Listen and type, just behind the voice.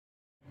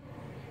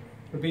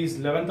rupees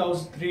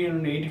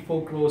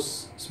 11,384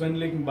 crores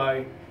swindling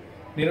by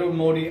Nehru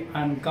Modi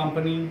and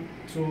company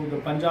through the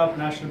Punjab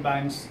National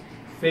Bank's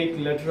fake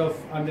letter of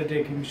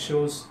undertaking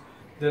shows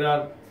there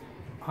are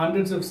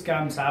hundreds of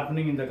scams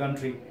happening in the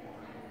country.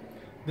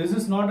 This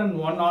is not an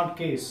one-off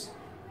case.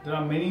 There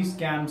are many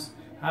scams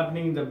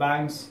happening in the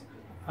banks,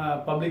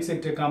 public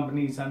sector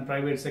companies and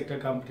private sector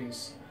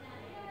companies.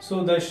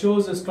 So that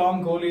shows a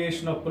strong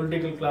correlation of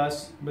political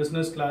class,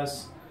 business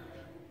class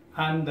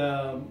and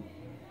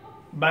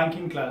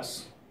banking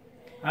class.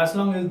 As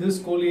long as this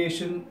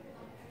correlation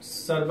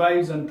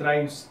survives and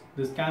thrives,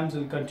 the scams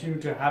will continue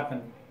to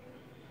happen.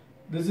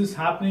 This is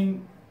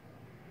happening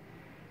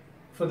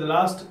for the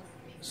last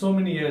so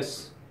many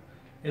years,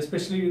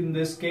 especially in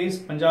this case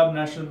Punjab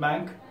National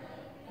Bank.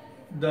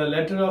 The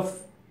letter of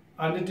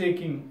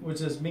undertaking which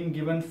has been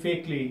given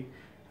fakely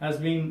has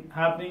been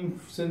happening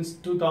since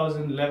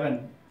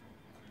 2011.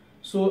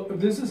 So if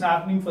this is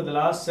happening for the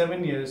last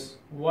 7 years,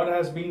 what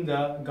has been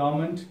the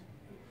government,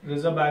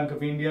 Reserve Bank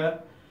of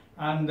India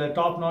and the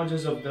top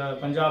notches of the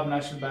Punjab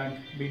National Bank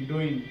been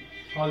doing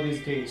all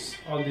these days,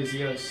 all these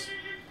years?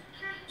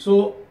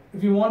 So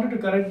if you wanted to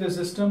correct the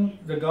system,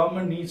 the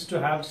government needs to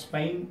have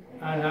spine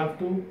and have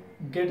to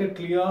get a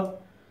clear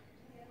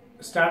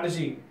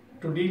strategy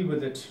to deal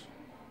with it.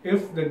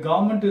 If the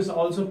government is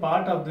also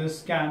part of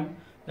this scam,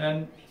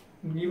 then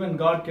even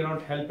God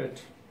cannot help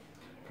it.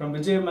 From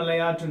Vijay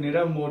Mallya to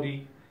Nirav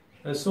Modi,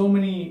 so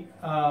many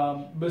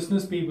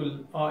business people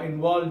are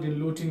involved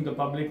in looting the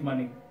public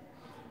money.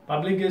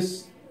 Public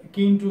is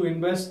keen to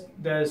invest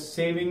their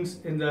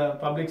savings in the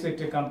public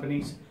sector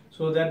companies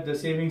so that the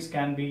savings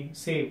can be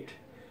saved.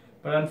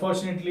 But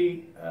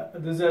unfortunately,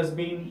 this has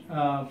been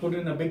put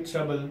in a big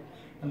trouble,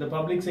 and the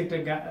public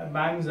sector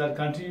banks are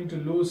continuing to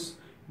lose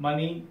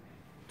money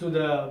to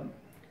the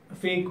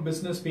fake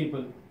business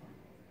people.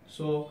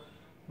 So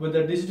with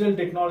the digital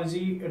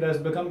technology, it has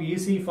become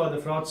easy for the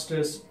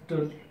fraudsters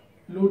to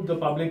loot the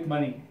public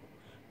money.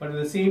 But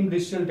with the same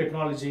digital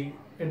technology,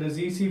 it is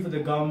easy for the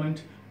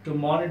government to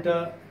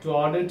monitor, to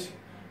audit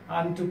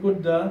and to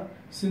put the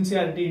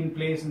sincerity in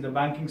place in the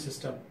banking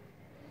system.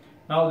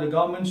 Now the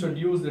government should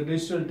use the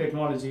digital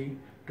technology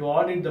to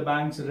audit the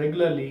banks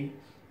regularly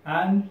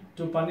and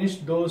to punish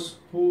those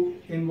who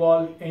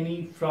involve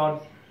any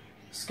fraud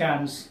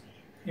scams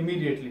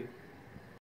immediately.